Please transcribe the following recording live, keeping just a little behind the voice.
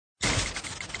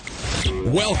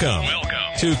Welcome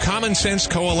to Common Sense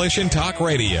Coalition Talk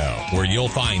Radio, where you'll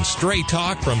find straight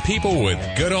talk from people with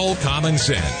good old common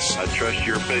sense. I trust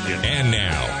your opinion. And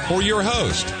now, for your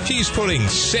host, she's putting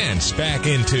sense back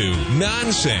into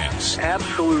nonsense.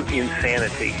 Absolute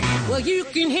insanity. Well, you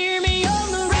can hear me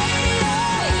on the radio.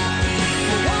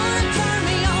 You want to turn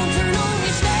me on, turn on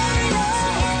your stereo.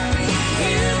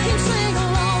 You can sing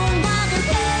along while they're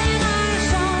playing our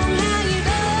song. How you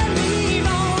done me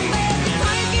wrong, baby,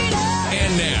 crank it up.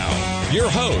 And now, your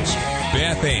host,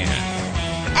 Beth Ann.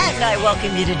 And I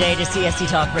welcome you today to CSC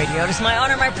Talk Radio. It's my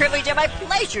honor, my privilege, and my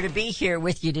pleasure to be here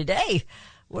with you today.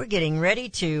 We're getting ready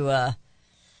to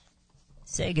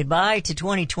say goodbye to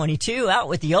 2022, out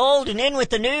with the old and in with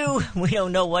the new. We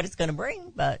don't know what it's going to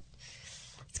bring, but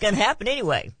it's going to happen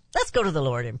anyway. Let's go to the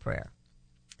Lord in prayer.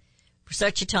 For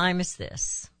such a time as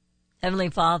this, Heavenly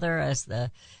Father, as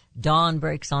the dawn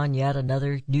breaks on yet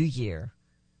another new year,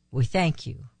 we thank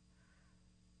you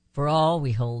for all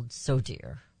we hold so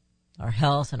dear, our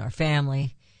health and our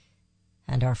family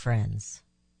and our friends.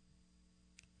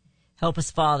 Help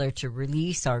us, Father, to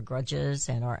release our grudges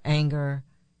and our anger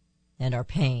and our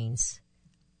pains,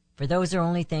 for those are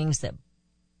only things that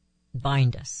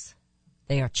bind us.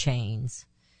 They are chains.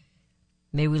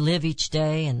 May we live each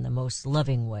day in the most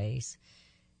loving ways.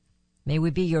 May we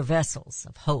be your vessels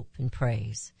of hope and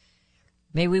praise.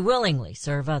 May we willingly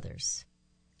serve others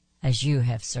as you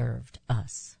have served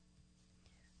us.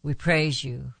 We praise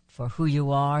you for who you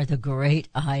are, the great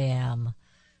I am.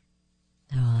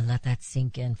 Oh, let that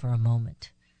sink in for a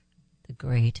moment. The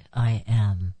great I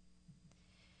am.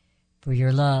 For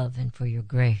your love and for your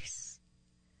grace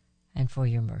and for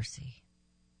your mercy.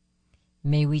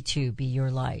 May we too be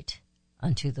your light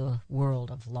unto the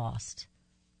world of lost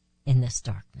in this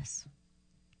darkness.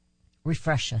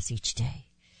 Refresh us each day.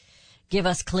 Give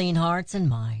us clean hearts and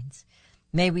minds.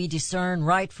 May we discern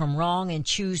right from wrong and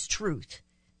choose truth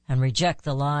and reject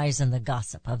the lies and the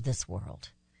gossip of this world.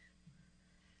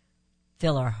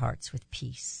 Fill our hearts with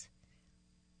peace.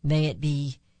 May it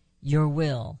be your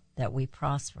will that we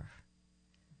prosper.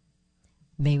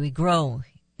 May we grow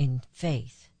in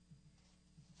faith.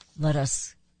 Let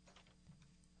us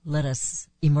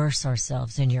immerse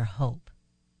ourselves in your hope.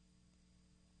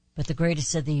 But the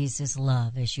greatest of these is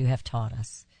love, as you have taught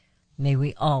us. May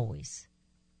we always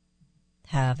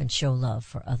have and show love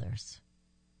for others.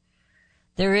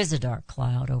 There is a dark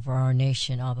cloud over our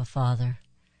nation, Abba Father,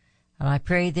 and I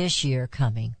pray this year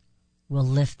coming will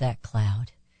lift that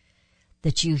cloud,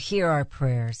 that you hear our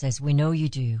prayers as we know you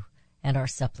do, and our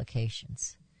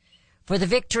supplications. For the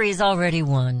victory is already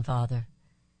won, Father,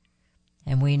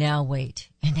 and we now wait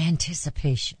in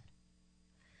anticipation,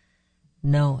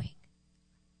 knowing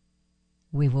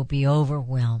we will be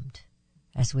overwhelmed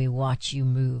as we watch you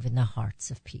move in the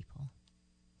hearts of people.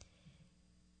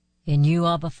 In you,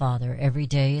 Abba Father, every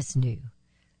day is new.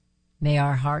 May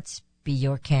our hearts be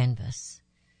your canvas.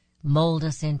 Mold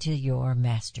us into your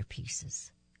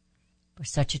masterpieces. For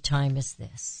such a time as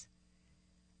this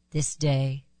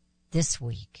day, this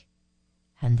week,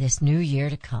 and this new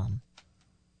year to come,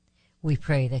 we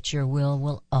pray that your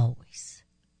will always,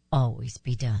 always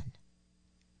be done.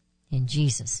 In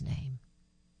Jesus' name,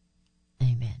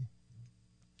 amen.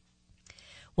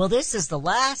 Well, this is the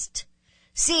last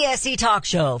CSC Talk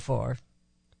Show for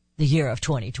the year of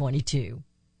 2022.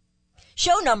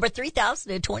 Show number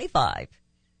 3025.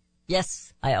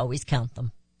 Yes, I always count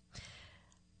them.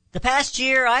 The past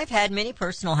year, I've had many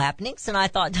personal happenings, and I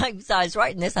thought, as I was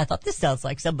writing this, I thought this sounds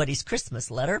like somebody's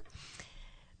Christmas letter.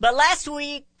 But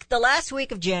the last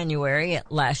week of January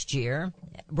last year,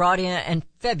 and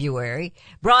February,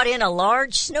 brought in a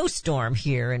large snowstorm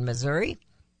here in Missouri,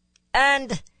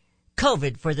 and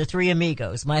COVID for the three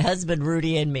amigos, my husband,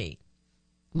 Rudy, and me.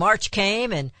 March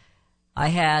came, and I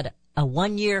had a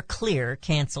 1-year clear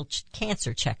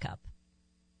cancer checkup.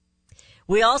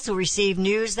 We also received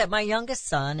news that my youngest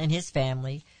son and his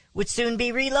family would soon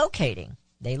be relocating.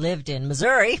 They lived in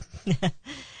Missouri,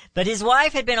 but his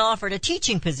wife had been offered a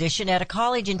teaching position at a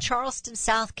college in Charleston,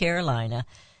 South Carolina.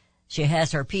 She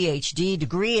has her Ph.D.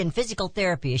 degree in physical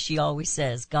therapy. As she always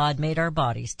says, God made our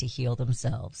bodies to heal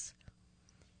themselves.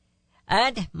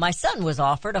 And my son was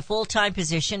offered a full-time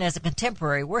position as a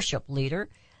contemporary worship leader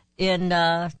in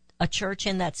a church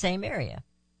in that same area.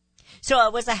 So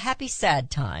it was a happy,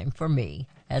 sad time for me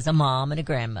as a mom and a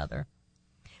grandmother.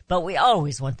 But we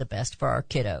always want the best for our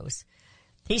kiddos.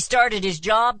 He started his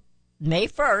job May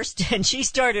 1st, and she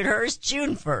started hers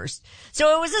June 1st.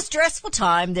 So it was a stressful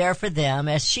time there for them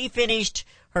as she finished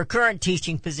her current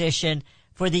teaching position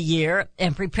for the year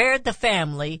and prepared the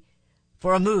family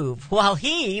for a move while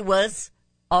he was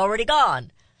already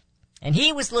gone. And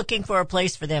he was looking for a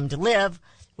place for them to live,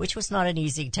 which was not an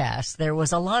easy task. There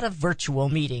was a lot of virtual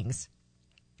meetings,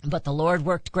 but the Lord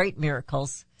worked great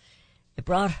miracles. It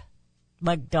brought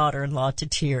my daughter-in-law to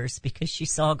tears because she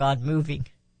saw God moving.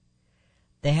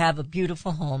 They have a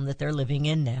beautiful home that they're living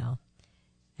in now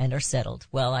and are settled.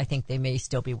 Well, I think they may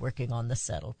still be working on the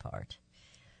settled part.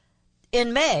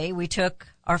 In May, we took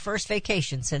our first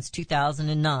vacation since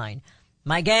 2009.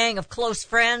 My gang of close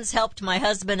friends helped my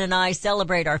husband and I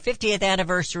celebrate our 50th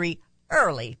anniversary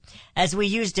early, as we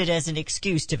used it as an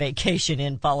excuse to vacation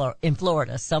in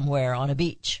Florida, somewhere on a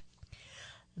beach.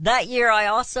 That year, I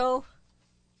also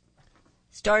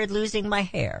started losing my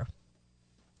hair.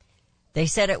 They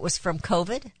said it was from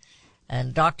COVID,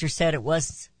 and doctors said it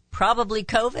was probably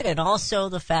COVID, and also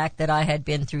the fact that I had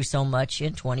been through so much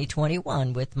in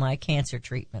 2021 with my cancer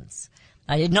treatments.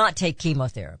 I did not take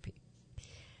chemotherapy,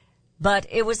 but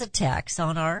it was a tax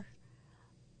on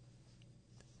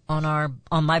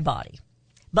my body.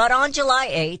 But on July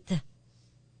 8th,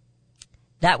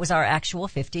 that was our actual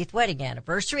 50th wedding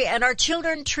anniversary, and our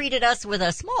children treated us with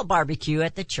a small barbecue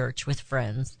at the church with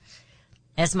friends.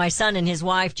 As my son and his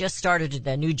wife just started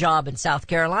a new job in South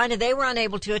Carolina, they were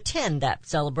unable to attend that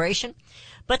celebration,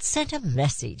 but sent a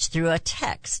message through a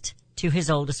text to his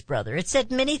oldest brother. It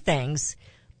said many things,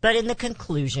 but in the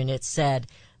conclusion it said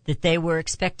that they were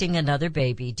expecting another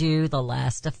baby due the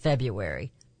last of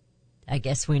February. I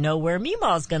guess we know where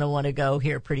Meemaw's going to want to go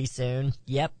here pretty soon.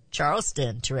 Yep,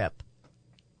 Charleston trip.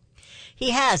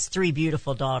 He has 3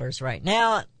 beautiful daughters right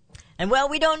now. And, well,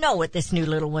 we don't know what this new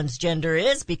little one's gender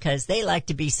is because they like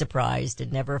to be surprised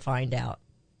and never find out.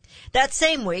 That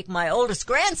same week, my oldest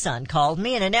grandson called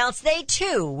me and announced they,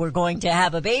 too, were going to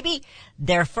have a baby,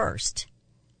 their first,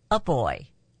 a boy,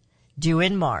 due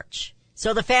in March.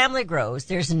 So the family grows.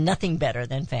 There's nothing better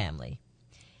than family.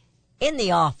 In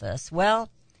the office, well,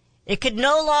 it could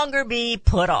no longer be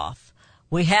put off.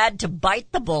 We had to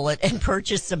bite the bullet and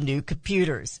purchase some new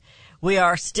computers. We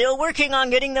are still working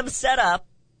on getting them set up.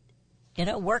 You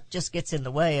know, work just gets in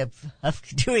the way of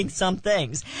doing some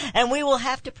things. And we will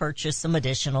have to purchase some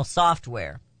additional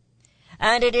software.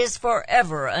 And it is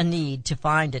forever a need to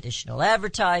find additional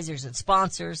advertisers and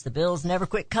sponsors. The bills never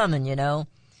quit coming, you know.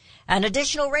 And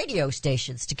additional radio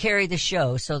stations to carry the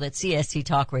show so that CSC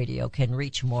Talk Radio can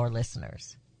reach more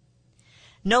listeners.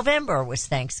 November was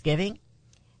Thanksgiving,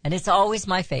 and it's always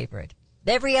my favorite.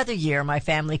 Every other year, my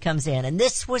family comes in, and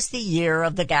this was the year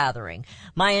of the gathering.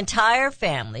 My entire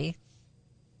family,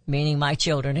 meaning my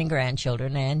children and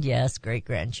grandchildren, and yes,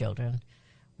 great-grandchildren,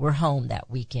 were home that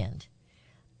weekend.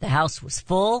 The house was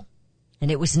full,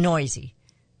 and it was noisy,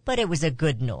 but it was a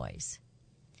good noise.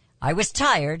 I was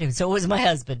tired, and so was my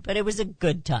husband, but it was a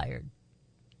good tired.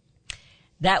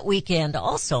 That weekend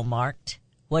also marked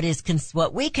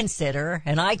what we consider,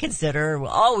 and I consider, will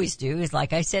always do, is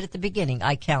like I said at the beginning,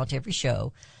 I count every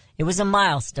show. It was a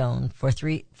milestone for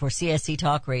CSC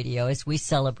Talk Radio as we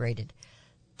celebrated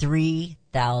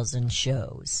 3,000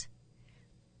 shows.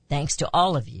 Thanks to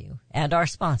all of you and our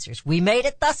sponsors. We made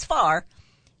it thus far,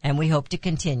 and we hope to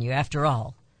continue. After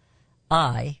all,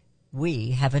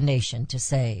 we have a nation to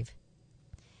save.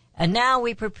 And now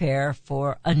we prepare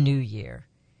for a new year.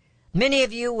 Many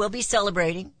of you will be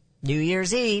celebrating New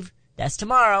Year's Eve. That's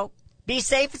tomorrow. Be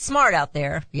safe and smart out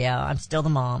there. Yeah, I'm still the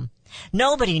mom.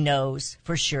 Nobody knows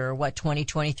for sure what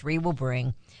 2023 will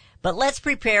bring, but let's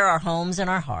prepare our homes and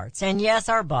our hearts, and yes,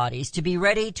 our bodies, to be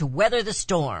ready to weather the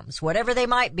storms, whatever they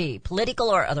might be, political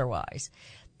or otherwise.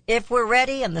 If we're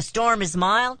ready and the storm is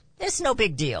mild, it's no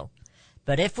big deal.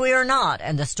 But if we are not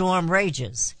and the storm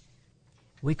rages,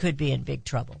 we could be in big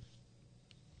trouble.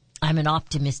 I'm an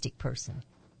optimistic person.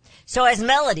 So as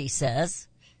Melody says,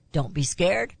 don't be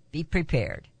scared, be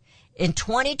prepared. In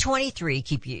 2023,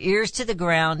 keep your ears to the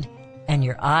ground and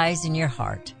your eyes and your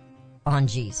heart on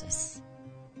Jesus.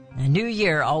 A new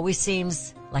year always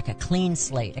seems like a clean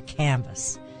slate, a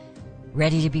canvas,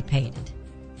 ready to be painted.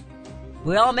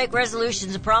 We all make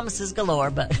resolutions and promises galore,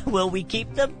 but will we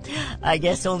keep them? I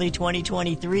guess only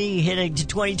 2023 hitting to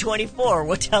 2024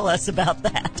 will tell us about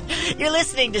that. You're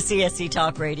listening to CSC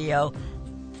Talk Radio.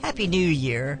 Happy New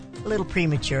Year. A little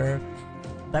premature,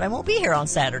 but I won't be here on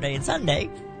Saturday and Sunday.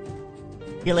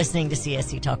 You're listening to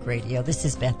CSC Talk Radio. This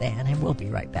is Beth Ann, and we'll be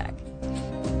right back.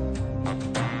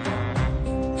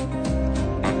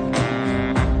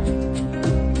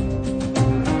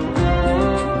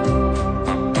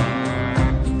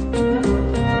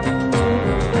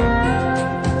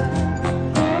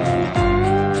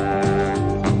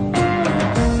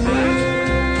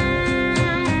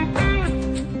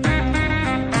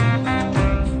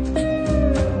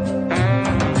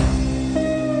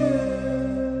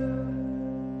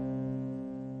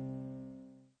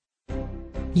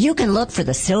 You can look for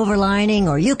the silver lining,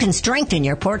 or you can strengthen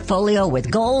your portfolio with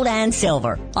gold and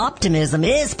silver. Optimism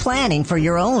is planning for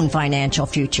your own financial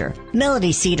future.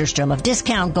 Melody Cedarstrom of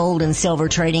Discount Gold and Silver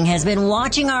Trading has been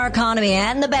watching our economy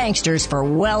and the banksters for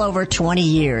well over 20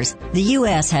 years. The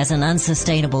U.S. has an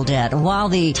unsustainable debt, and while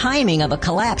the timing of a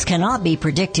collapse cannot be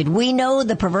predicted, we know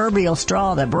the proverbial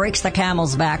straw that breaks the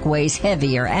camel's back weighs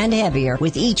heavier and heavier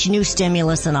with each new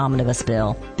stimulus and omnibus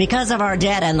bill. Because of our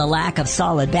debt and the lack of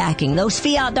solid backing, those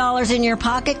fiat dollars in your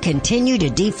pocket continue to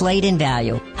deflate in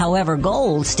value. However,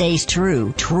 gold stays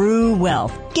true. True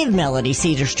wealth. Give Melody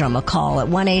Cedarstrom a call at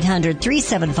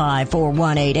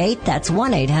 1-800-375-4188. That's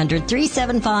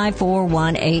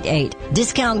 1-800-375-4188.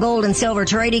 Discount Gold and Silver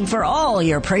Trading for all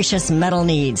your precious metal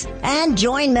needs. And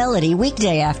join Melody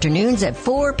weekday afternoons at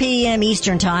 4 p.m.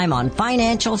 Eastern Time on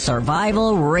Financial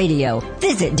Survival Radio.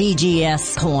 Visit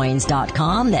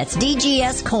dgscoins.com. That's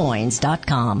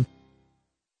dgscoins.com.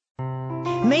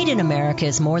 Made in America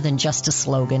is more than just a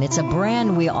slogan. It's a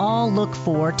brand we all look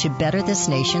for to better this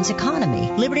nation's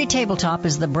economy. Liberty Tabletop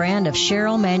is the brand of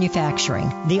Sherrill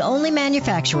Manufacturing, the only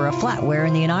manufacturer of flatware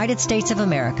in the United States of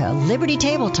America. Liberty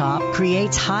Tabletop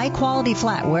creates high-quality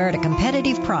flatware at a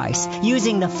competitive price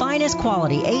using the finest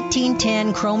quality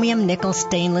 1810 chromium nickel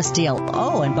stainless steel.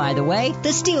 Oh, and by the way,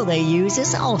 the steel they use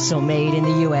is also made in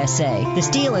the USA. The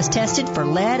steel is tested for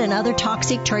lead and other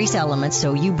toxic trace elements,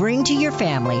 so you bring to your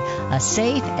family a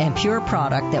safe and pure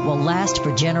product that will last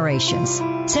for generations.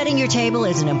 Setting your table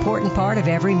is an important part of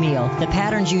every meal. The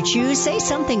patterns you choose say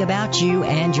something about you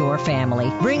and your family.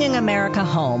 Bringing America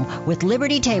home with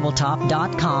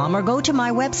LibertyTabletop.com, or go to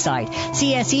my website,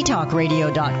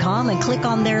 CSCTalkRadio.com, and click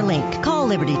on their link. Call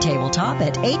Liberty Tabletop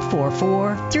at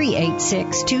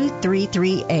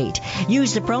 844-386-2338.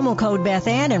 Use the promo code Beth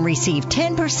Ann and receive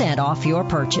 10% off your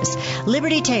purchase.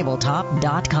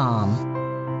 LibertyTabletop.com.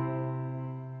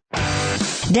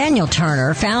 Daniel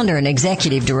Turner, founder and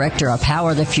executive director of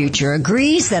Power the Future,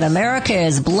 agrees that America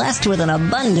is blessed with an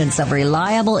abundance of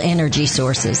reliable energy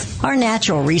sources. Our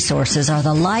natural resources are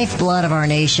the lifeblood of our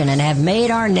nation and have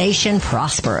made our nation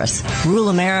prosperous. Rural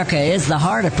America is the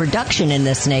heart of production in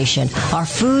this nation. Our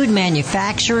food,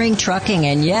 manufacturing, trucking,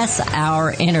 and yes,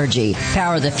 our energy.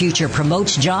 Power the Future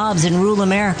promotes jobs in rural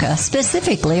America,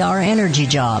 specifically our energy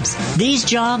jobs. These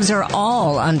jobs are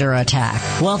all under attack.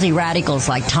 Wealthy radicals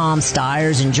like Tom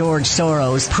Stiers and George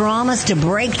Soros promise to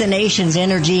break the nation's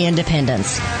energy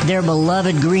independence. Their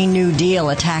beloved Green New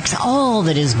Deal attacks all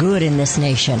that is good in this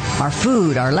nation. Our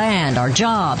food, our land, our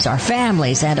jobs, our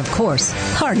families, and of course,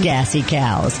 our gassy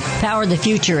cows. Power the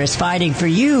Future is fighting for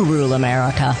you, rural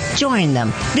America. Join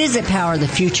them. Visit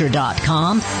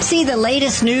PowerTheFuture.com. See the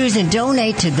latest news and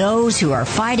donate to those who are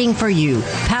fighting for you.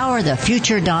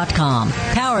 PowerTheFuture.com.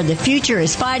 Power the Future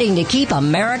is fighting to keep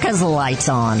America's lights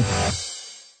on.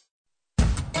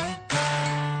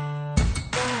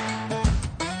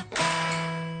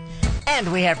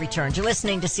 And we have returned. You're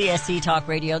listening to CSC Talk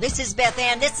Radio. This is Beth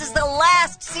Ann. This is the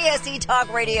last CSC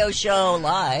Talk Radio show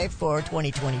live for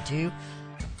 2022.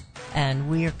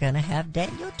 And we're going to have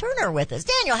Daniel Turner with us.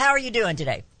 Daniel, how are you doing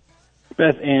today?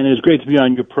 Beth Ann, it was great to be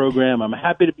on your program. I'm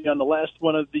happy to be on the last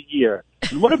one of the year.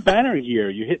 And what a banner year.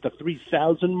 You hit the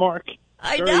 3,000 mark.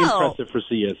 I Very know. impressive for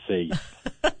CSC.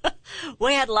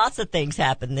 We had lots of things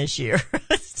happen this year.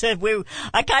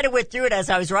 I kind of went through it as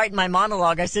I was writing my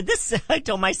monologue. I said, I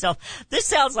told myself, this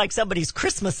sounds like somebody's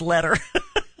Christmas letter.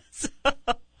 So,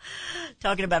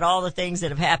 talking about all the things that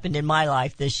have happened in my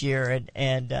life this year.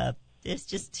 And it's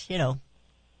just,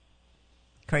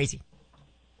 crazy.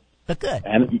 But good.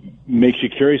 And it makes you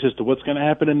curious as to what's going to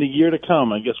happen in the year to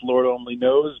come. I guess Lord only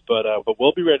knows, but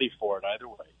we'll be ready for it either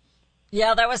way.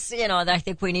 Yeah, that was, I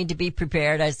think we need to be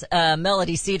prepared. As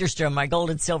Melody Cedarstrom, my gold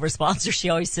and silver sponsor, she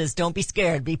always says, don't be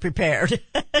scared, be prepared.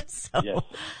 So, yes.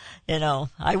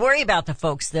 I worry about the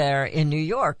folks there in New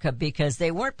York because they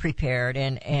weren't prepared,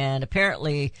 and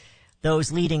apparently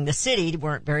those leading the city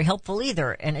weren't very helpful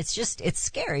either. And it's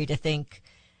scary to think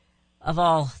of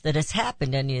all that has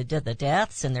happened, and you did the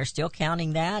deaths, and they're still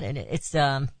counting that, and it's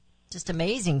just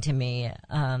amazing to me.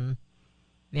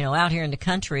 Out here in the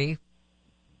country,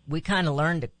 we kind of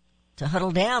learn to huddle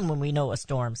down when we know a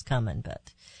storm's coming.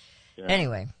 But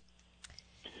anyway,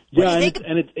 yeah,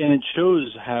 and it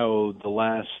shows how the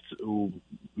last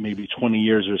maybe 20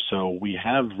 years or so we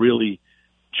have really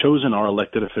chosen our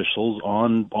elected officials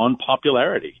on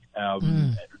popularity,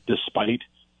 despite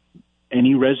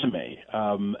any resume.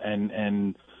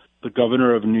 And the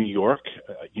governor of New York,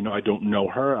 I don't know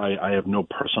her. I have no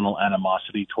personal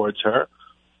animosity towards her.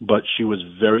 But she was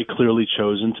very clearly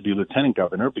chosen to be lieutenant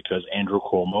governor because Andrew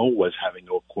Cuomo was having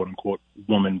a quote-unquote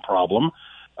woman problem.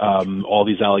 All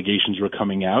these allegations were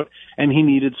coming out, and he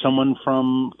needed someone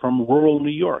from rural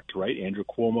New York, right? Andrew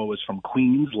Cuomo is from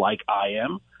Queens, like I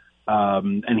am,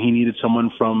 and he needed someone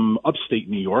from upstate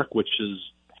New York, which is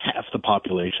half the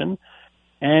population,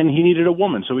 and he needed a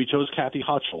woman, so he chose Kathy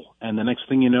Hochul. And the next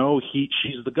thing you know,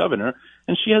 she's the governor,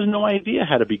 and she has no idea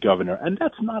how to be governor. And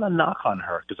that's not a knock on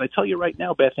her, because I tell you right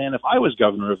now, Beth Ann, if I was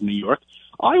governor of New York,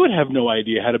 I would have no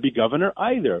idea how to be governor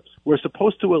either. We're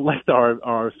supposed to elect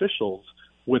our officials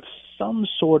with some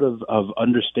sort of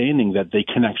understanding that they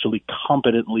can actually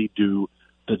competently do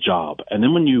the job. And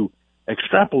then when you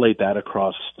extrapolate that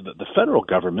across the federal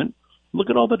government,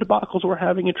 look at all the debacles we're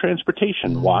having in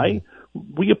transportation. Why?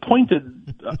 We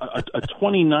appointed a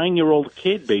 29-year-old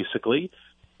kid, basically,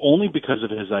 only because of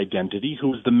his identity, who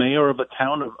was the mayor of a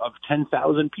town of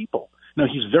 10,000 people. Now,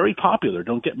 he's very popular,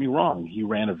 don't get me wrong. He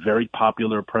ran a very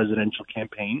popular presidential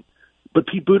campaign, but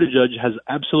Pete Buttigieg has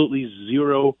absolutely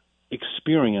zero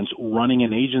experience running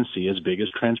an agency as big as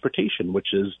transportation,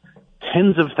 which is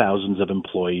tens of thousands of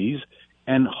employees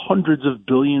and hundreds of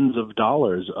billions of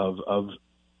dollars of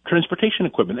transportation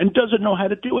equipment, and doesn't know how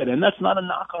to do it. And that's not a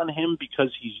knock on him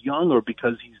because he's young or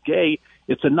because he's gay.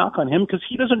 It's a knock on him because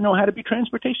he doesn't know how to be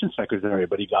transportation secretary,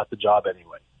 but he got the job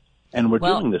anyway. And we're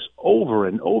doing this over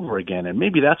and over again, and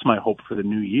maybe that's my hope for the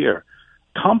new year.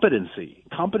 Competency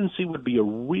would be a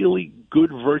really good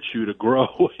virtue to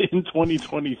grow in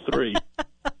 2023.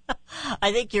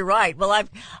 I think you're right. Well,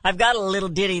 I've got a little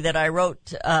ditty that I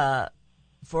wrote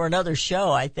for another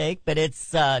show, I think, but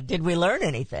it's did we learn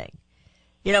anything?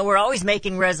 You know, we're always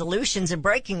making resolutions and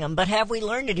breaking them, but have we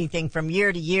learned anything from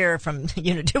year to year?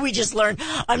 Do we just learn,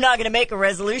 I'm not going to make a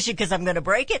resolution because I'm going to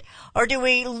break it? Or do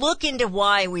we look into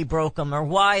why we broke them or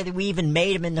why we even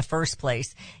made them in the first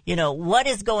place? You know, what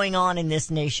is going on in this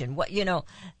nation? I've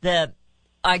got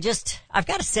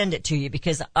to send it to you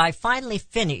because I finally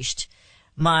finished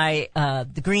my,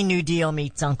 The Green New Deal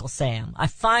Meets Uncle Sam. I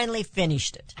finally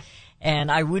finished it,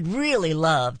 and I would really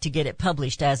love to get it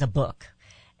published as a book.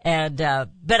 And,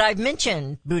 but I've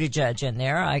mentioned Buttigieg in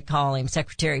there. I call him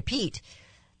Secretary Pete.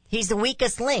 He's the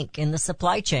weakest link in the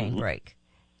supply chain break.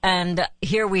 And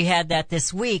here we had that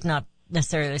this week, not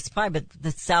necessarily the supply, but the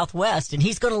Southwest. And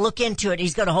he's going to look into it.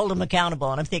 He's going to hold him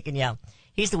accountable. And I'm thinking, yeah,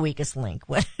 he's the weakest link.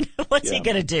 What's he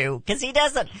going to do? Because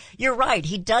you're right.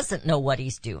 He doesn't know what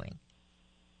he's doing.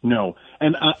 No.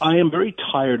 And I am very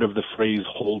tired of the phrase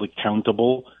hold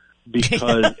accountable.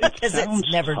 Because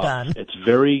it's never done. It's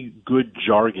very good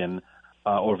jargon,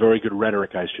 or very good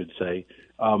rhetoric, I should say.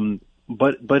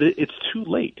 But it's too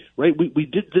late, right? We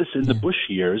did this in the Bush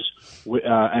years,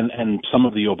 and some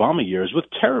of the Obama years with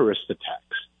terrorist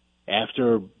attacks.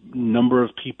 After a number of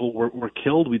people were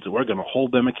killed, we're going to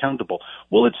hold them accountable.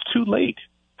 Well, it's too late.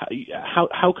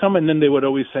 How come? And then they would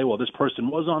always say, well, this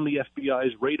person was on the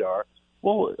FBI's radar.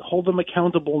 Well, hold them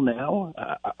accountable now.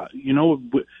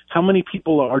 How many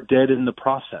people are dead in the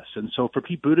process? And so for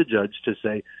Pete Buttigieg to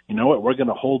say, you know what, we're going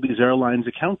to hold these airlines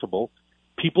accountable,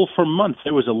 people for months.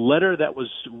 There was a letter that was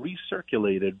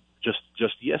recirculated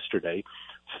just yesterday.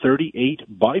 38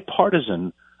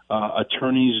 bipartisan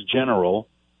attorneys general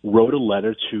wrote a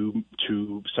letter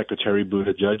to Secretary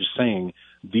Buttigieg saying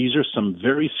these are some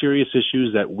very serious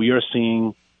issues that we are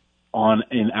seeing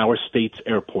in our state's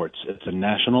airports. It's a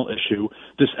national issue.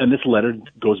 This letter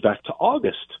goes back to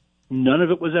August. None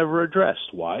of it was ever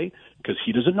addressed. Why? Because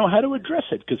he doesn't know how to address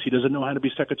it, because he doesn't know how to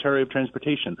be Secretary of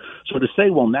Transportation. So to say,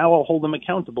 well, now I'll hold them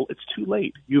accountable, it's too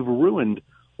late. You've ruined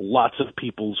lots of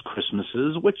people's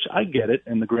Christmases, which I get it.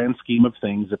 In the grand scheme of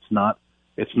things, it's not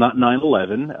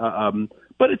 9/11,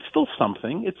 but it's still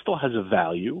something. It still has a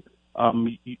value.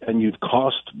 And you've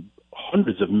cost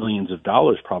hundreds of millions of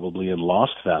dollars probably in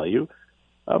lost value.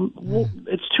 Well,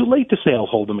 it's too late to say I'll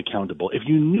hold them accountable. If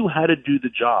you knew how to do the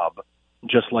job,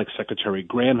 just like Secretary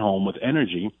Granholm with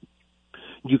energy,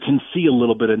 you can see a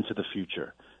little bit into the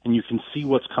future, and you can see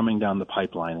what's coming down the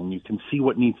pipeline, and you can see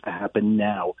what needs to happen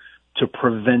now to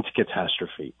prevent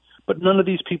catastrophe. But none of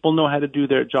these people know how to do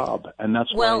their job, and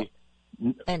that's why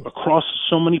across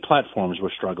so many platforms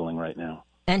we're struggling right now.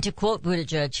 And to quote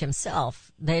Buttigieg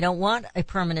himself, they don't want a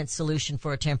permanent solution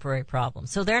for a temporary problem.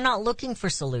 So they're not looking for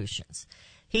solutions.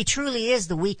 He truly is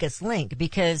the weakest link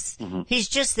because he's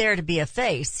just there to be a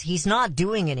face. He's not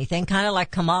doing anything, kind of like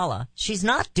Kamala. She's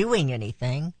not doing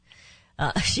anything.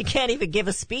 She can't even give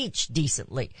a speech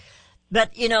decently.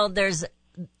 But, you know,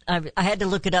 I had to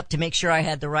look it up to make sure I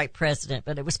had the right president,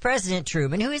 but it was President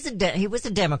Truman, who is he was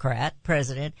a Democrat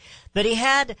president, but he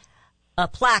had a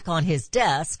plaque on his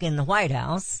desk in the White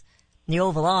House, in the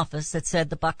Oval Office, that said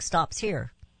the buck stops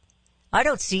here. I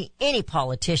don't see any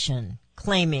politician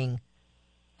claiming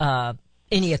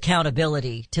any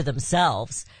accountability to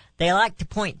themselves. They like to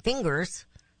point fingers,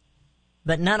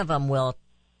 but none of them will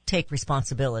take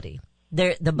responsibility.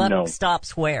 The buck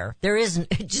stops where? There isn't,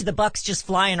 the buck's just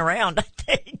flying around, I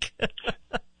think.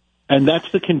 And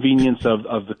that's the convenience of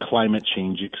the climate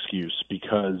change excuse,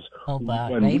 because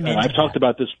I've talked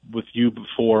about this with you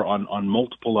before on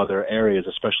multiple other areas,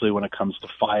 especially when it comes to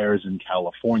fires in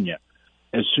California.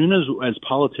 As soon as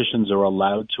politicians are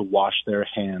allowed to wash their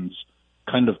hands,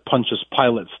 kind of Pontius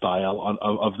Pilate style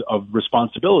of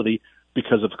responsibility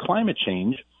because of climate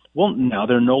change, well, now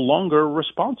they're no longer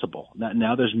responsible.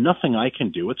 Now there's nothing I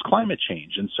can do. It's climate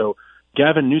change. And so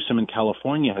Gavin Newsom in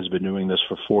California has been doing this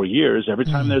for 4 years. Every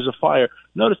time there's a fire,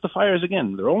 notice the fires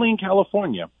again. They're only in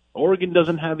California. Oregon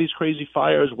doesn't have these crazy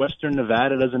fires. Western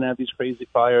Nevada doesn't have these crazy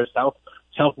fires.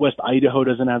 Southwest Idaho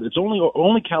doesn't have. It's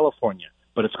only California,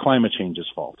 but it's climate change's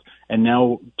fault. And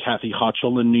now Kathy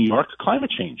Hochul in New York,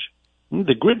 climate change.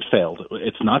 The grid failed.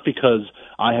 It's not because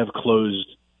I have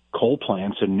closed coal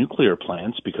plants and nuclear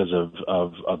plants because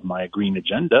of my green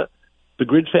agenda. The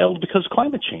grid failed because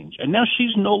climate change. And now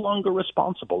she's no longer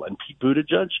responsible. And Pete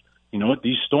Buttigieg, you know what,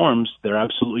 these storms, they're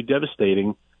absolutely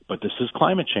devastating, but this is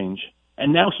climate change.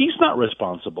 And now he's not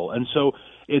responsible. And so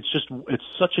it's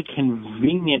such a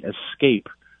convenient escape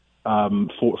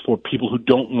for people who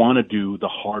don't want to do the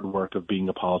hard work of being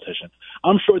a politician.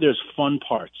 I'm sure there's fun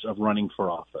parts of running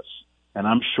for office. And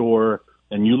I'm sure,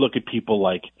 and you look at people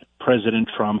like President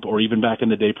Trump or even back in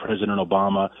the day, President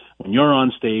Obama, when you're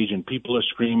on stage and people are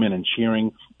screaming and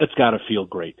cheering, it's got to feel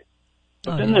great.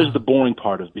 But then there's the boring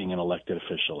part of being an elected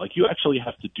official. Like, you actually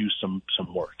have to do some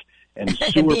work. And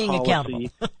sewer policy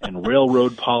and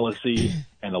railroad policy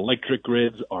and electric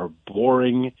grids are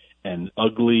boring and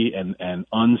ugly and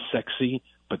unsexy,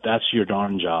 but that's your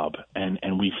darn job.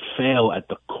 And we fail at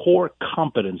the core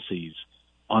competencies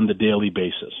on the daily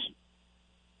basis.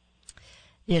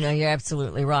 You know, you're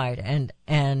absolutely right.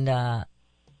 And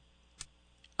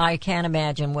I can't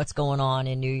imagine what's going on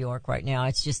in New York right now.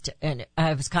 It's just, and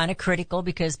I was kind of critical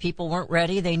because people weren't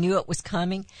ready. They knew it was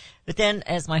coming. But then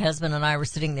as my husband and I were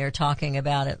sitting there talking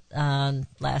about it,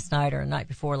 last night or the night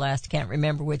before last, can't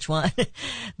remember which one,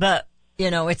 but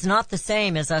you know, it's not the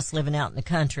same as us living out in the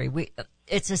country.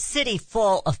 It's a city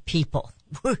full of people.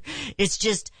 It's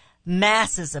just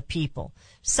masses of people.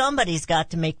 Somebody's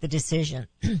got to make the decision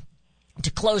to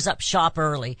close up shop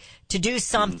early, to do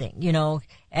something, you know,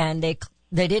 and they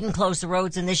didn't close the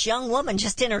roads. And this young woman,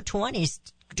 just in her 20s,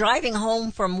 driving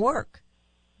home from work,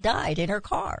 died in her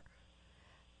car.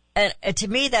 And to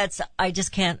me, I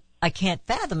can't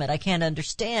fathom it. I can't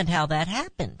understand how that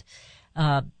happened.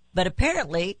 But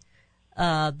apparently,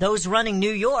 those running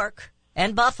New York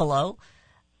and Buffalo,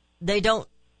 they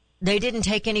didn't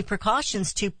take any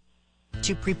precautions to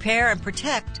prepare and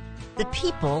protect the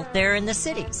people there in the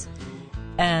cities.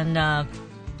 And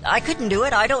I couldn't do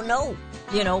it. I don't know,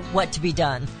 you know, what to be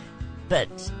done. But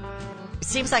it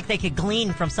seems like they could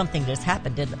glean from something that's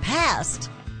happened in the past.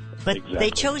 But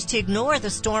They chose to ignore the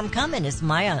storm coming.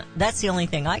 That's the only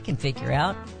thing I can figure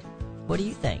out. What do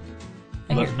you think?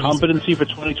 Competency for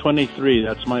 2023.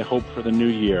 That's my hope for the new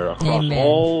year. Across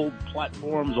all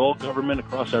platforms, all government,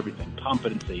 across everything.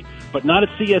 Competency. But not at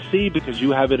CSC, because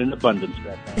you have it in abundance,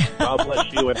 Beth. God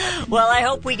bless you. Well, I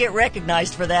hope we get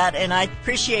recognized for that, and I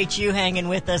appreciate you hanging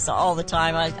with us all the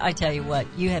time. I tell you what,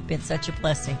 you have been such a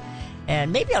blessing.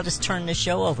 And maybe I'll just turn the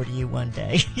show over to you one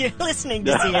day. You're listening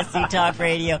to CSC Talk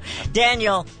Radio.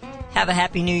 Daniel, have a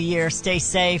happy new year. Stay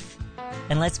safe,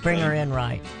 and let's bring her in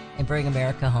right and bring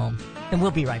America home. And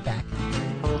we'll be right back.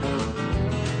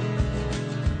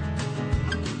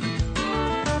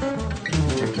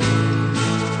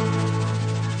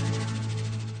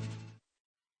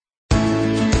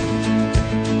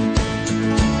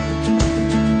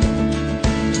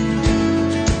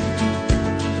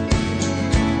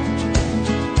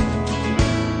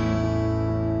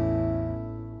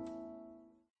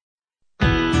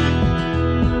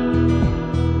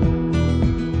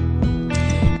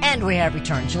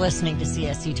 Returns. You're listening to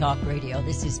CSC Talk Radio.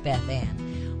 This is Beth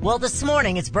Ann. Well, this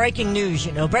morning, it's breaking news,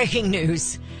 breaking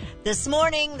news. This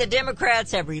morning, the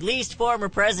Democrats have released former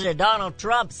President Donald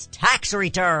Trump's tax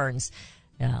returns.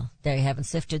 Now, they haven't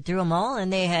sifted through them all,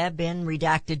 and they have been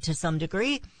redacted to some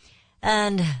degree.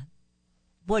 And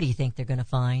what do you think they're going to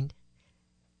find?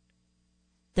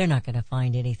 They're not going to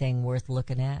find anything worth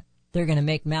looking at. They're going to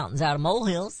make mountains out of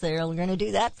molehills. They're going to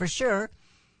do that for sure.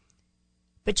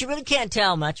 But you really can't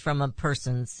tell much from a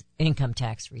person's income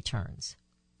tax returns.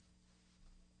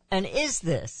 And is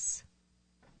this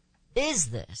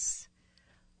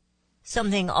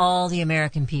something all the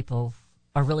American people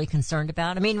are really concerned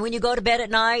about? I mean, when you go to bed at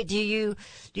night, do you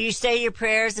say your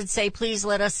prayers and say, please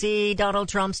let us see Donald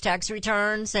Trump's tax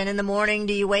returns? And in the morning,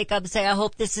 do you wake up and say, I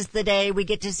hope this is the day we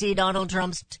get to see Donald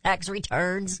Trump's tax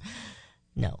returns?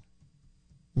 No.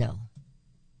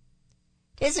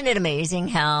 Isn't it amazing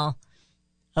how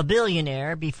a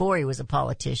billionaire, before he was a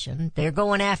politician, they're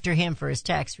going after him for his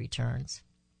tax returns.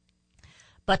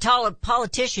 But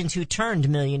politicians who turned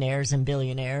millionaires and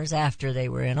billionaires after they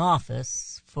were in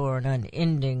office for an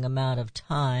unending amount of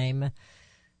time,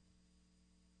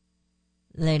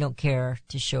 they don't care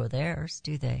to show theirs,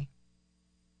 do they?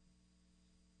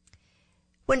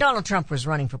 When Donald Trump was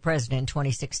running for president in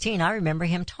 2016, I remember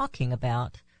him talking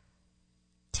about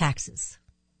taxes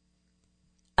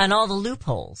and all the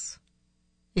loopholes.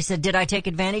 He said, did I take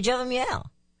advantage of them? Yeah.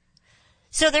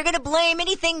 So they're going to blame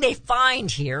anything they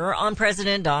find here on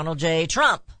President Donald J.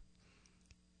 Trump.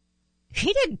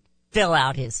 He didn't fill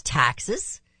out his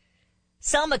taxes.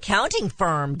 Some accounting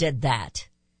firm did that.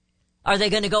 Are they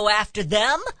going to go after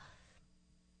them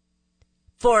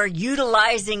for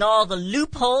utilizing all the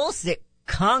loopholes that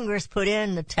Congress put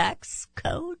in the tax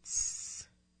codes?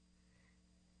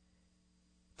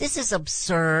 This is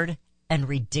absurd and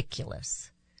ridiculous.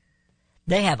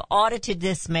 They have audited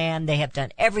this man. They have done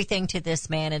everything to this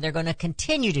man, and they're going to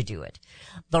continue to do it.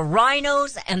 The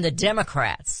rhinos and the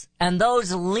Democrats and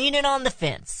those leaning on the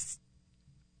fence.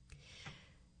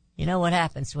 You know what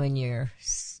happens when you're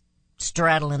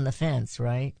straddling the fence,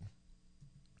 right?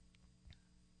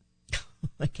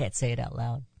 I can't say it out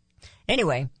loud.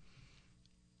 Anyway,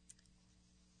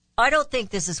 I don't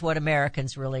think this is what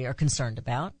Americans really are concerned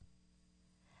about.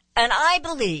 And I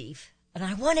believe, and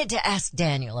I wanted to ask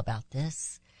Daniel about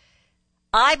this,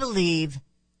 I believe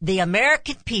the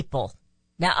American people,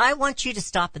 now I want you to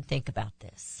stop and think about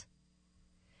this.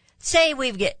 Say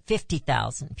we get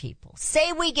 50,000 people.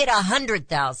 Say we get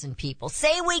 100,000 people.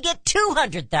 Say we get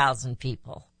 200,000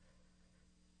 people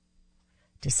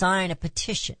to sign a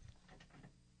petition.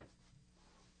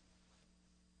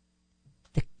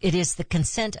 It is the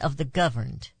consent of the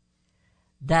governed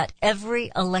that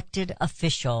every elected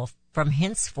official from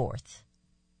henceforth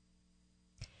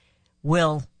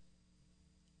will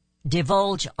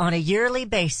divulge on a yearly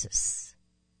basis,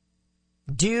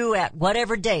 due at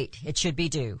whatever date it should be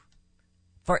due,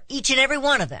 for each and every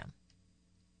one of them,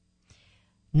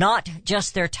 not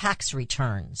just their tax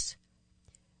returns,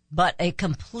 but a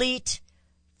complete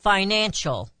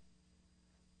financial,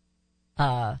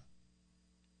 what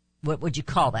would you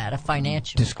call that? A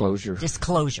financial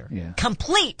disclosure. Yeah.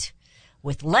 Complete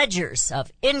with ledgers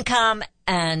of income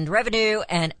and revenue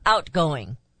and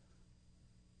outgoing.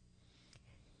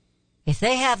 If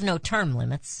they have no term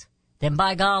limits, then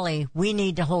by golly, we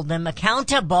need to hold them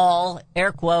accountable,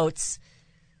 air quotes,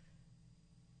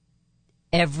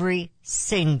 every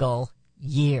single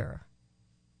year.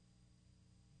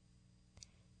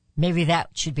 Maybe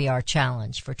that should be our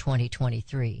challenge for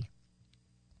 2023.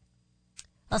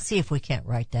 I'll see if we can't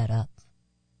write that up.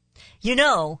 You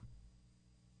know,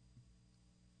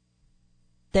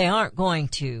 they aren't going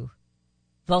to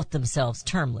vote themselves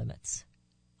term limits.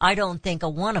 I don't think a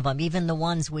one of them, even the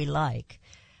ones we like,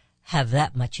 have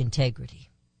that much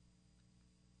integrity.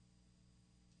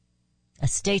 A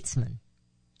statesman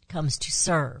comes to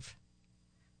serve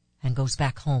and goes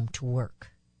back home to work.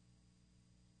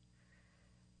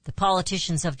 The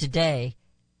politicians of today,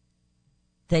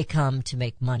 they come to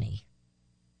make money.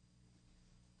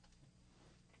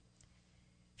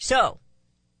 So,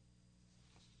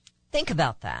 think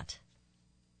about that.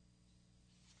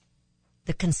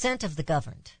 The consent of the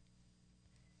governed.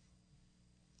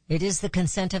 It is the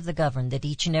consent of the governed that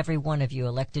each and every one of you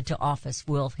elected to office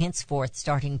will henceforth,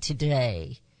 starting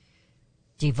today,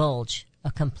 divulge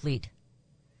a complete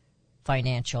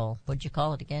financial, what'd you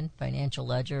call it again? Financial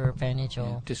ledger or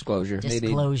financial... Disclosure.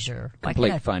 Disclosure.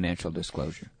 Complete financial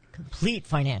disclosure. Complete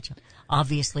financial.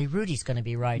 Obviously, Rudy's going to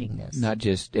be writing this. Not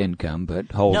just income,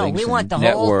 but holdings. No, we want the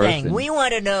whole thing. We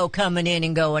want to know coming in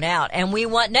and going out, and we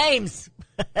want names.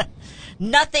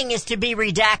 Nothing is to be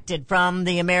redacted from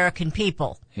the American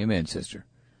people. Amen, sister.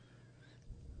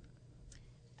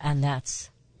 And that's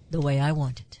the way I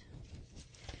want it.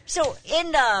 So,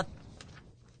 in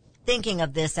thinking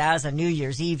of this as a New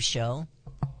Year's Eve show,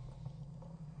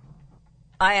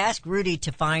 I asked Rudy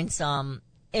to find some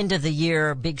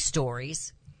end-of-the-year big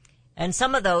stories. And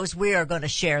some of those, we are going to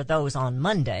share those on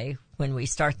Monday when we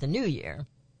start the new year.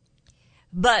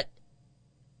 But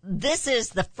this is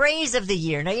the phrase of the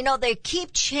year. Now, you know, they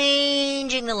keep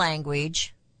changing the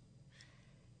language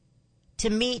to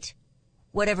meet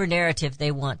whatever narrative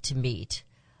they want to meet,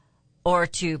 or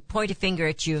to point a finger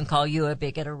at you and call you a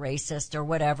bigot or racist or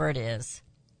whatever it is.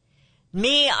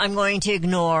 Me, I'm going to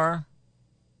ignore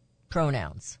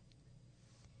pronouns.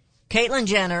 Caitlyn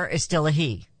Jenner is still a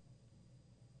he.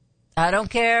 I don't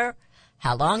care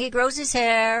how long he grows his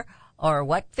hair or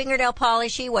what fingernail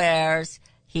polish he wears.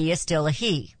 He is still a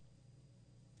he.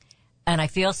 And I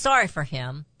feel sorry for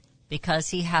him because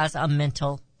he has a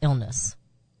mental illness.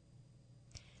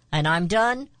 And I'm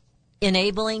done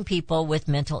enabling people with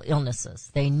mental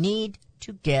illnesses. They need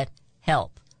to get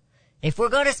help. If we're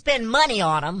going to spend money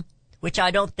on them, which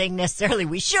I don't think necessarily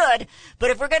we should,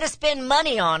 but if we're going to spend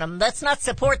money on them, let's not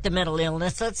support the mental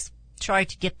illness. Let's try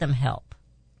to get them help.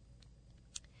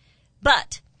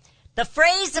 But the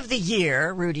phrase of the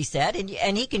year, Rudy said,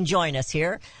 and he can join us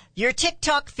here, your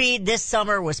TikTok feed this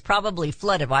summer was probably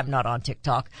flooded, I'm not on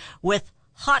TikTok, with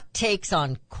hot takes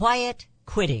on quiet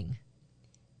quitting.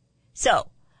 So,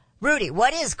 Rudy,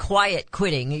 what is quiet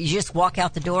quitting? You just walk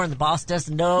out the door and the boss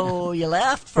doesn't know you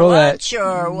left for lunch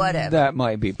or whatever? That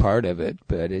might be part of it,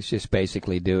 but it's just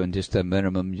basically doing just the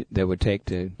minimum that would take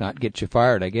to not get you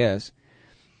fired, I guess.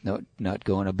 No, not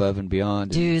going above and beyond.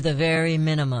 Do the very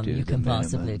minimum you can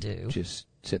possibly do. Just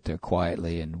sit there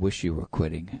quietly and wish you were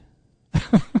quitting.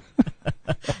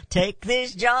 Take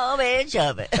this job and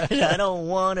shove it. I don't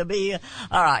want to be.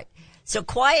 All right. So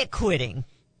quiet quitting.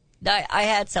 I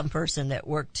had some person that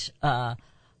worked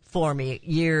for me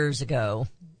years ago,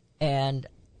 and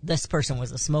this person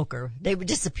was a smoker. They would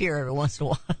disappear every once in a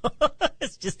while.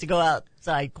 It's just to go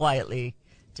outside quietly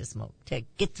to smoke, to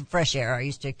get some fresh air. I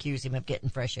used to accuse him of getting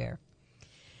fresh air.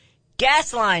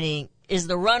 Gaslighting is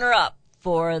the runner-up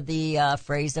for the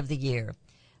phrase of the year.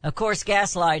 Of course,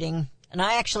 gaslighting, and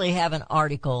I actually have an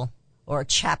article or a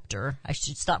chapter. I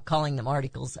should stop calling them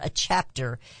articles. A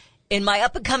chapter in my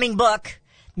up-and-coming book.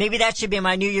 Maybe that should be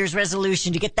my New Year's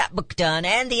resolution to get that book done,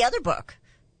 and the other book,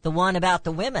 the one about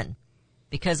the women,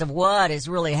 because of what has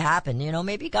really happened. You know,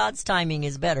 maybe God's timing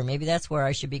is better. Maybe that's where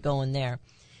I should be going there.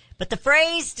 But the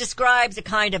phrase describes a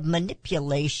kind of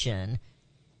manipulation,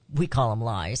 we call them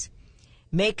lies,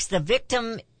 makes the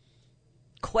victim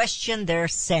question their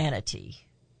sanity.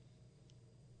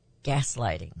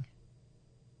 Gaslighting.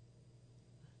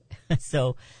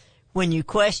 So when you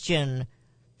question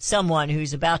someone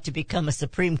who's about to become a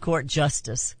Supreme Court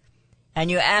justice, and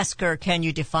you ask her, can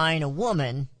you define a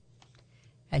woman?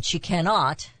 And she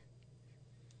cannot.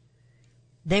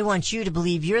 They want you to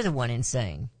believe you're the one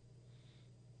insane.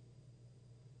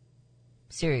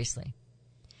 Seriously.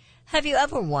 Have you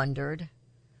ever wondered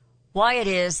why it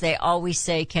is they always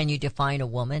say, can you define a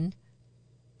woman?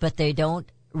 But they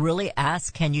don't really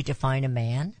ask, can you define a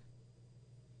man?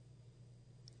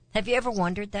 Have you ever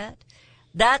wondered that?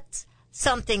 That's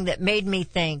something that made me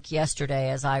think yesterday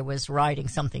as I was writing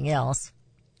something else.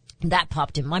 That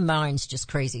popped in. My mind's just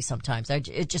crazy sometimes.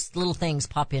 It just little things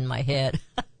pop in my head.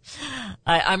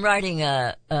 I'm writing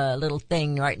a little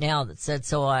thing right now that said,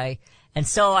 so I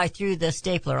threw the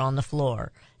stapler on the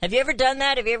floor. Have you ever done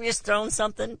that? Have you ever just thrown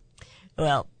something?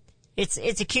 Well, it's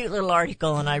a cute little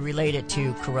article, and I relate it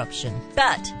to corruption.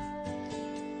 But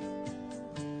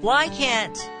why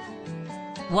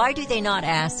do they not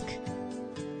ask,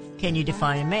 can you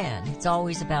define a man? It's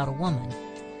always about a woman.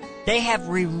 They have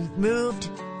removed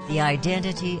the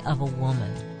identity of a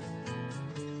woman.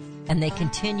 And they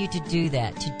continue to do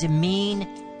that, to demean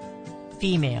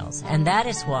females. And that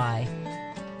is why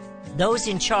those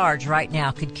in charge right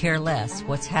now could care less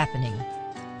what's happening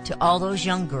to all those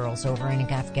young girls over in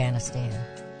Afghanistan.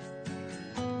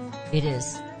 It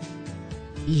is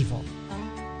evil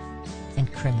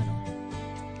and criminal.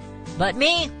 But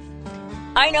me,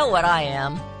 I know what I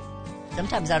am.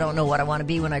 Sometimes I don't know what I want to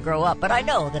be when I grow up, but I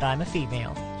know that I'm a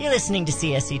female. You're listening to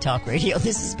CSC Talk Radio.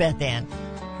 This is Beth Ann.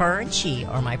 Her and she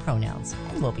are my pronouns,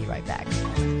 and we'll be right back.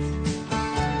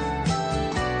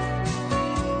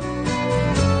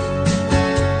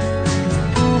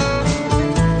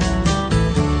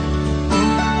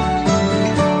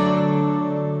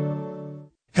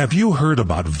 Have you heard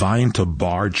about Vine to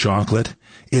Bar chocolate?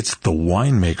 It's the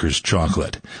winemaker's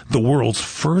chocolate, the world's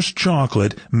first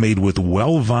chocolate made with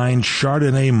well-vined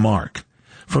Chardonnay marc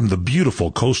from the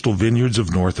beautiful coastal vineyards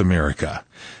of North America.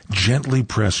 Gently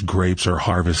pressed grapes are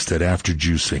harvested after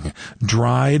juicing,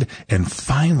 dried and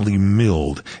finely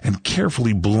milled and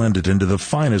carefully blended into the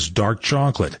finest dark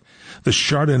chocolate. The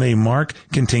Chardonnay mark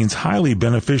contains highly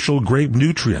beneficial grape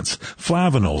nutrients,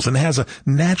 flavanols, and has a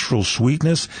natural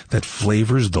sweetness that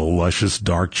flavors the luscious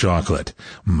dark chocolate.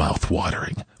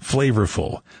 Mouth-watering,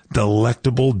 flavorful,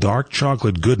 delectable dark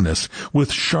chocolate goodness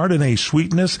with Chardonnay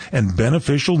sweetness and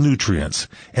beneficial nutrients.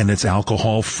 And it's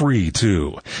alcohol-free,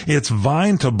 too. It's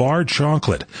Vine to Bar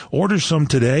chocolate. Order some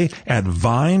today at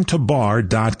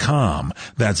vinetobar.com.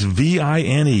 That's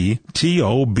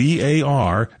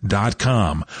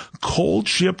VINETOBAR.com. Cold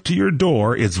shipped to your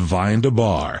door, it's Vine to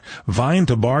Bar. Vine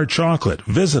to Bar chocolate.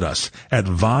 Visit us at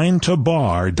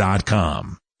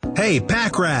vinetobar.com. Hey,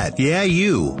 Pack Rat. Yeah,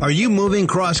 you. Are you moving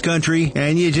cross-country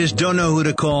and you just don't know who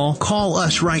to call? Call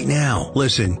us right now.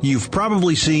 Listen, you've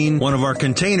probably seen one of our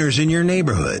containers in your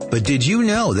neighborhood. But did you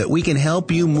know that we can help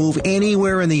you move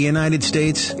anywhere in the United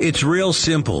States? It's real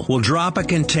simple. We'll drop a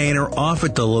container off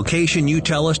at the location you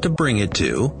tell us to bring it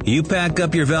to. You pack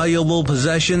up your valuable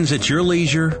possessions at your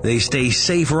leisure. They stay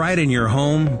safe right in your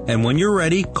home. And when you're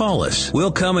ready, call us.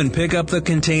 We'll come and pick up the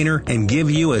container and give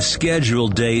you a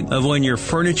scheduled date of when your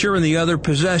furniture and the other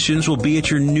possessions will be at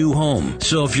your new home.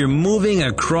 So if you're moving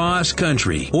across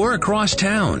country or across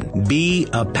town, be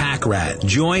a Pack Rat.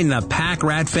 Join the Pack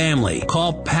Rat family.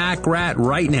 Call Pack Rat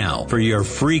right now for your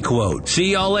free quote.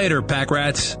 See y'all later, Pack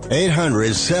Rats.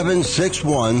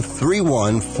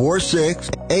 800-761-3146.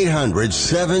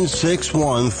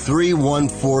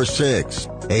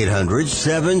 800-761-3146.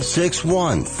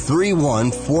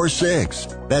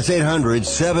 800-761-3146. That's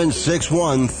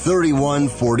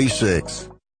 800-761-3146.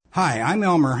 Hi, I'm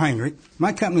Elmer Heinrich.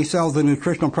 My company sells a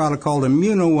nutritional product called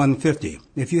Immuno 150.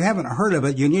 If you haven't heard of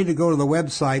it, you need to go to the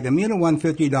website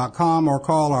immuno150.com or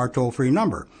call our toll-free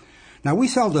number. Now, we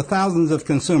sell to thousands of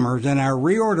consumers, and our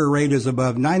reorder rate is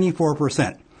above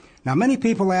 94%. Now, many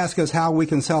people ask us how we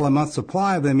can sell a month's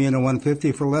supply of Immuno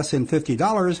 150 for less than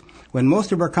 $50 when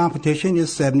most of our competition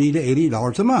is $70 to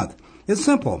 $80 a month. It's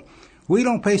simple. We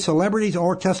don't pay celebrities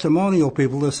or testimonial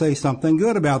people to say something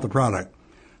good about the product.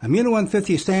 Immuno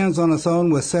 150 stands on its own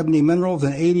with 70 minerals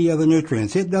and 80 other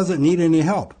nutrients. It doesn't need any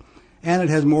help. And it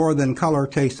has more than color,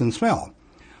 taste, and smell.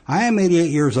 I am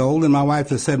 88 years old and my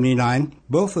wife is 79,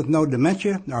 both with no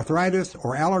dementia, arthritis,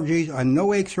 or allergies, and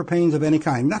no aches or pains of any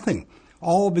kind. Nothing.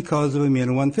 All because of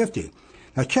Immuno 150.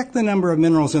 Now check the number of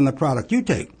minerals in the product you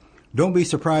take. Don't be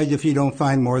surprised if you don't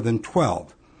find more than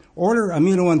 12. Order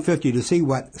Immuno 150 to see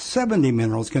what 70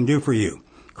 minerals can do for you.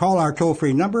 Call our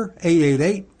toll-free number,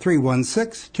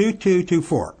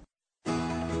 888-316-2224.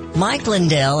 Mike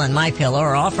Lindell and MyPillow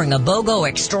are offering a BOGO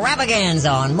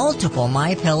extravaganza on multiple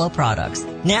MyPillow products.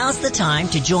 Now's the time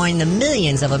to join the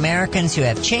millions of Americans who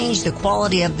have changed the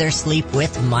quality of their sleep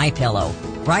with MyPillow.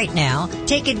 Right now,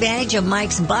 take advantage of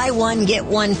Mike's buy one, get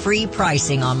one free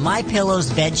pricing on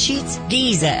MyPillow's bed sheets,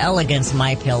 Giza Elegance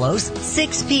MyPillows,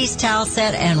 6-piece towel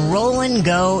set, and Roll and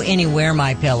Go Anywhere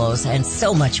MyPillows, and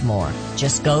so much more.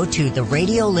 Just go to the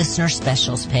radio listener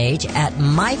specials page at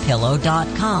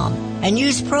MyPillow.com and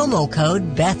use promo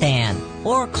code Beth Ann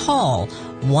or call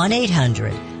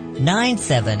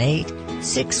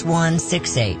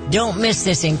 1-800-978-6168. Don't miss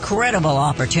this incredible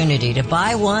opportunity to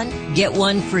buy one, get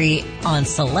one free on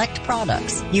select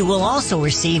products. You will also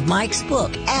receive Mike's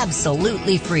book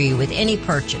absolutely free with any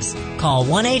purchase. Call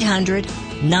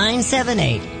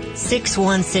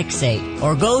 1-800-978-6168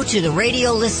 or go to the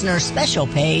radio listener special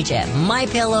page at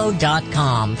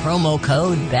MyPillow.com. Promo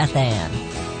code Beth Ann.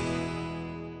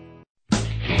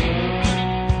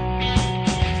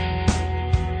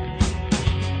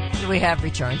 We have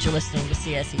returned. You're listening to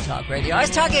CSC Talk Radio. I was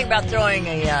talking about throwing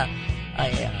a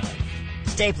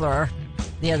stapler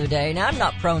the other day. Now, I'm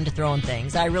not prone to throwing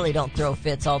things. I really don't throw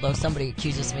fits, although somebody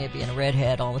accuses me of being a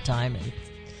redhead all the time.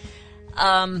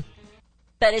 And,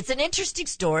 but it's an interesting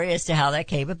story as to how that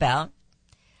came about.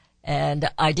 And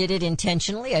I did it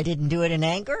intentionally. I didn't do it in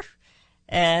anger.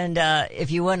 And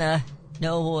if you want to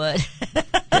know what...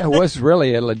 It was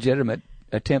really a legitimate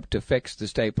attempt to fix the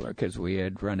stapler because we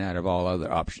had run out of all other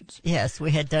options. Yes,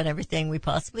 we had done everything we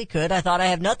possibly could. I thought I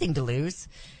have nothing to lose.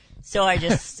 So I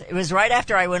just, it was right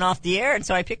after I went off the air, and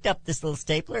so I picked up this little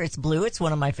stapler. It's blue. It's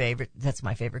one of my favorite, that's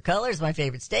my favorite color. It's my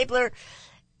favorite stapler.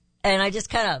 And I just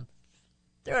kind of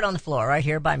threw it on the floor right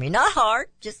here by me. Not hard,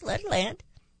 just let it land.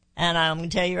 And I'm going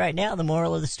to tell you right now, the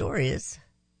moral of the story is,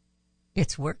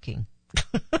 it's working.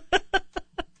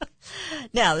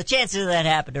 Now, the chances of that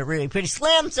happening are really pretty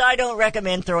slim, so I don't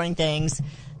recommend throwing things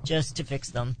just to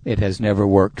fix them. It has never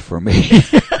worked for me.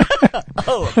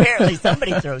 Oh, apparently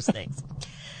somebody throws things.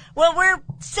 Well, we're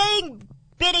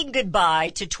bidding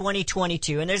goodbye to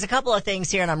 2022, and there's a couple of things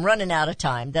here, and I'm running out of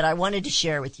time, that I wanted to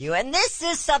share with you. And this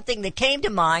is something that came to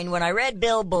mind when I read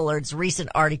Bill Bullard's recent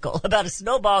article about a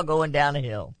snowball going down a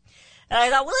hill. And I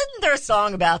thought, well, isn't there a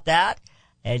song about that?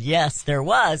 And yes, there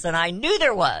was, and I knew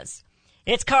there was.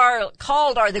 It's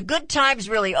called Are the Good Times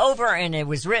Really Over? And it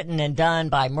was written and done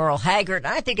by Merle Haggard, and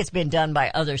I think it's been done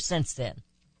by others since then.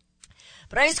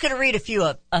 But I'm just going to read a few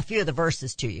of the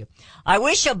verses to you. I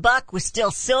wish a buck was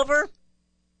still silver.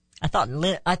 I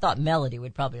thought Melody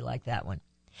would probably like that one.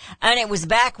 And it was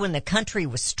back when the country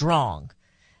was strong.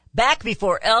 Back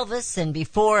before Elvis and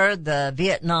before the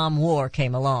Vietnam War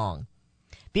came along.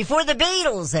 Before the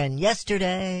Beatles and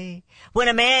yesterday, when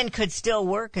a man could still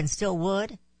work and still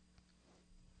would.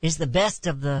 Is the best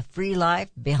of the free life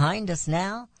behind us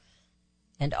now?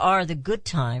 And are the good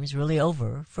times really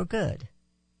over for good?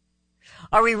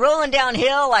 Are we rolling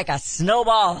downhill like a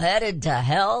snowball headed to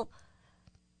hell?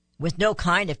 With no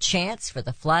kind of chance for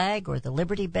the flag or the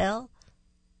Liberty Bell?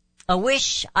 I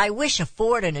wish a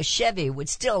Ford and a Chevy would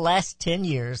still last 10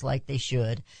 years like they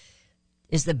should.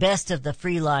 Is the best of the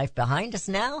free life behind us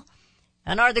now?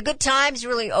 And are the good times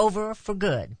really over for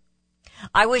good?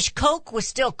 I wish Coke was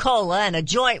still cola and a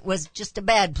joint was just a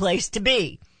bad place to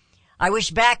be. I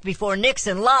wish back before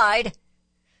Nixon lied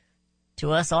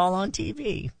to us all on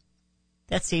TV.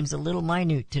 That seems a little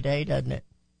minute today, doesn't it?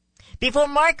 Before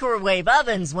microwave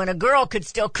ovens, when a girl could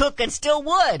still cook and still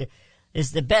would,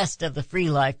 is the best of the free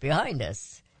life behind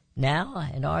us now,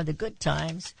 and are the good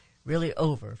times really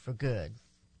over for good?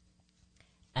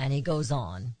 And he goes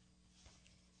on.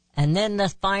 And then the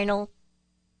final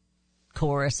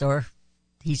chorus, or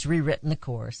he's rewritten the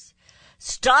chorus.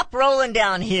 Stop rolling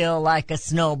downhill like a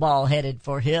snowball headed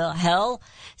for hell.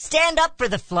 Stand up for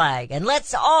the flag, and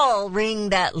let's all ring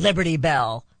that Liberty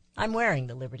Bell. I'm wearing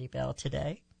the Liberty Bell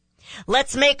today.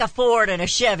 Let's make a Ford and a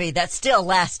Chevy that still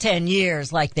last 10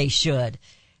 years like they should.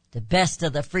 The best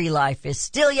of the free life is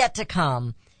still yet to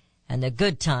come, and the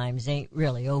good times ain't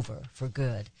really over for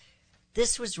good.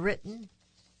 This was written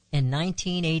in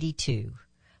 1982.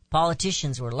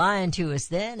 Politicians were lying to us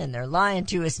then, and they're lying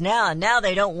to us now, and now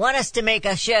they don't want us to make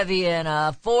a Chevy and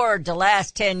a Ford to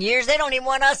last 10 years. They don't even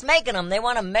want us making them. They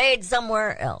want them made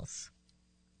somewhere else.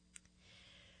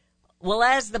 Well,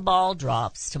 as the ball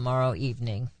drops tomorrow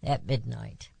evening at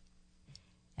midnight,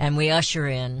 and we usher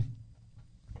in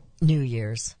New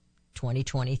Year's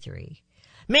 2023,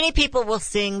 many people will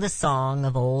sing the song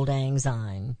of Old Lang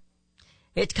Syne.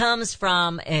 It comes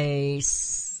from a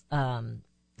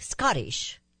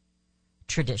Scottish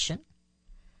tradition,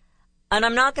 and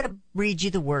I'm not going to read you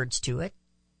the words to it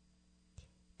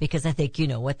because I think you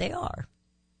know what they are.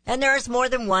 And there's more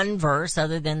than one verse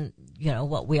other than,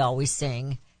 what we always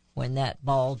sing when that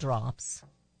ball drops.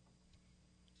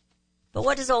 But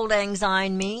what does Old Lang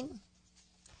Syne mean?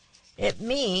 It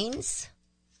means,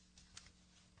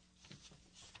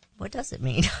 what does it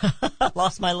mean? I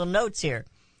lost my little notes here.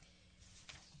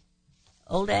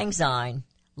 Old Lang Syne,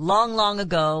 long, long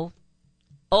ago,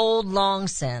 old long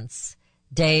since,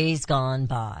 days gone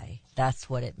by. That's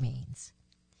what it means.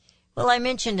 Well, I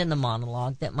mentioned in the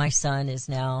monologue that my son is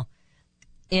now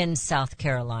in South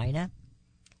Carolina,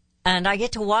 and I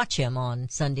get to watch him on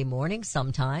Sunday mornings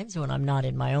sometimes when I'm not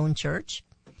in my own church.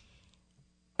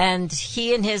 And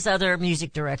he and his other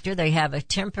music director, they have a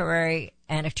contemporary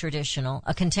and a traditional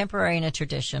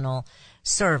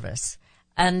service.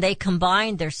 And they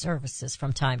combine their services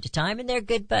from time to time, and they're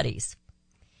good buddies.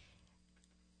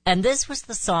 And this was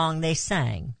the song they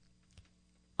sang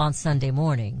on Sunday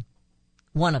morning,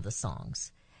 one of the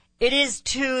songs. It is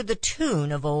to the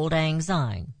tune of Old Lang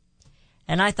Syne.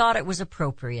 And I thought it was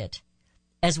appropriate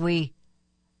as we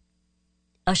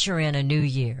usher in a new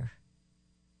year.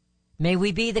 May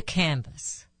we be the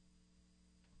canvas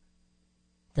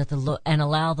and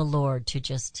allow the Lord to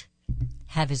just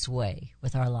have his way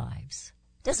with our lives.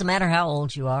 Doesn't matter how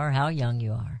old you are, how young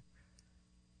you are.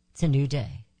 It's a new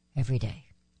day, every day.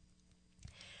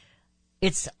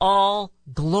 It's all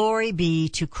glory be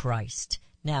to Christ.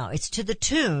 Now, it's to the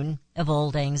tune of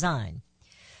Old Lang Syne.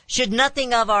 Should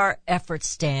nothing of our efforts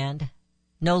stand,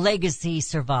 no legacy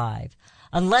survive,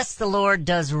 unless the Lord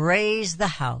does raise the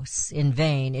house, in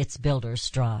vain its builders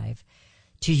strive.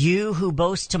 To you who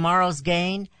boast tomorrow's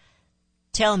gain,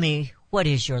 tell me, what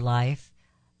is your life?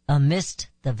 A mist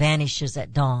that vanishes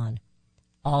at dawn.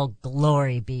 All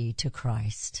glory be to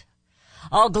Christ.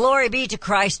 All glory be to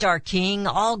Christ our King.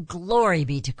 All glory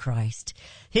be to Christ.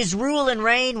 His rule and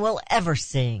reign will ever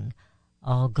sing.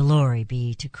 All glory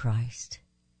be to Christ.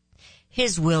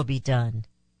 His will be done.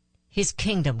 His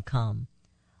kingdom come.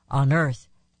 On earth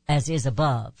as is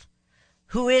above.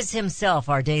 Who is himself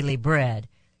our daily bread.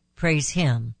 Praise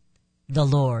him, the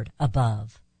Lord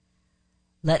above.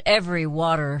 Let every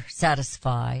water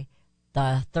satisfy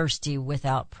the thirsty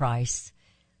without price.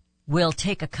 We'll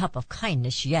take a cup of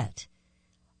kindness yet.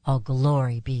 All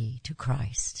glory be to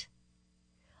Christ.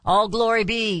 All glory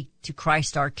be to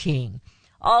Christ our King.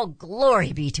 All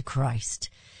glory be to Christ.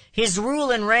 His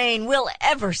rule and reign we'll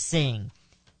ever sing.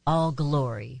 All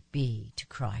glory be to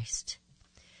Christ.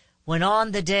 When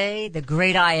on the day the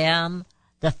great I Am,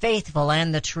 the faithful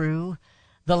and the true,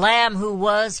 the Lamb who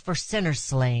was for sinners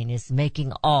slain is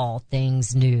making all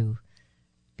things new.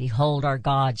 Behold, our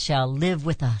God shall live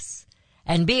with us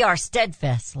and be our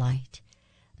steadfast light.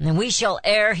 And then we shall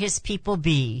ere his people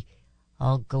be.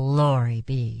 All glory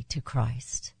be to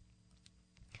Christ.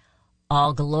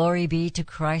 All glory be to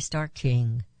Christ our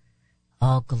King.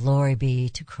 All glory be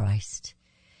to Christ.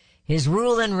 His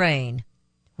rule and reign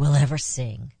we'll ever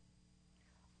sing.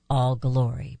 All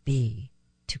glory be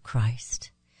to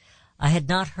Christ. I had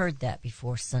not heard that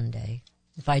before Sunday.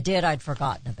 If I did, I'd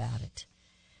forgotten about it.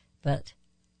 But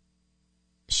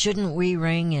shouldn't we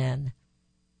ring in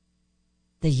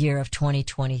the year of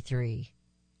 2023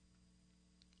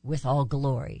 with all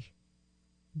glory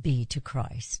be to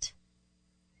Christ?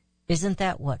 Isn't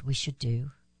that what we should do?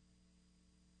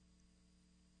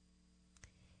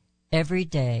 Every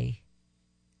day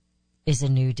is a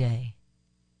new day.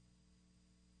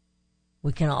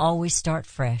 We can always start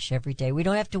fresh every day. We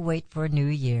don't have to wait for a new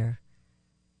year.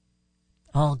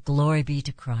 All glory be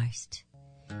to Christ.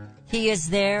 He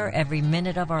is there every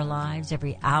minute of our lives,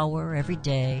 every hour, every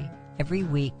day, every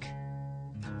week,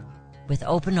 with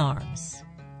open arms.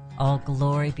 All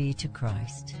glory be to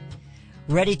Christ.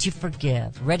 Ready to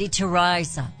forgive, ready to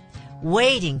rise up,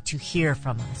 waiting to hear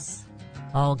from us.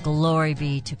 All glory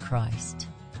be to Christ.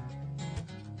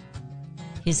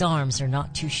 His arms are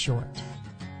not too short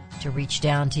to reach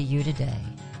down to you today,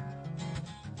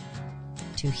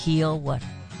 to heal what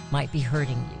might be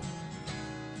hurting you,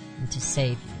 and to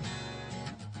save you.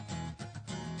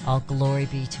 All glory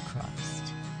be to Christ.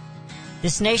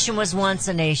 This nation was once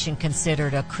a nation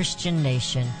considered a Christian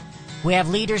nation. We have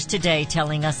leaders today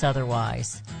telling us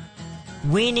otherwise.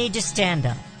 We need to stand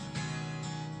up.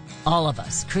 All of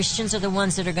us. Christians are the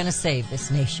ones that are going to save this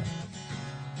nation.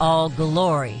 All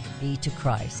glory be to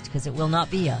Christ, because it will not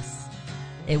be us.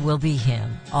 It will be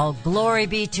him. All glory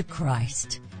be to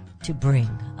Christ to bring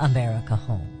America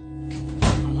home.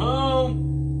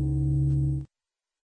 Home.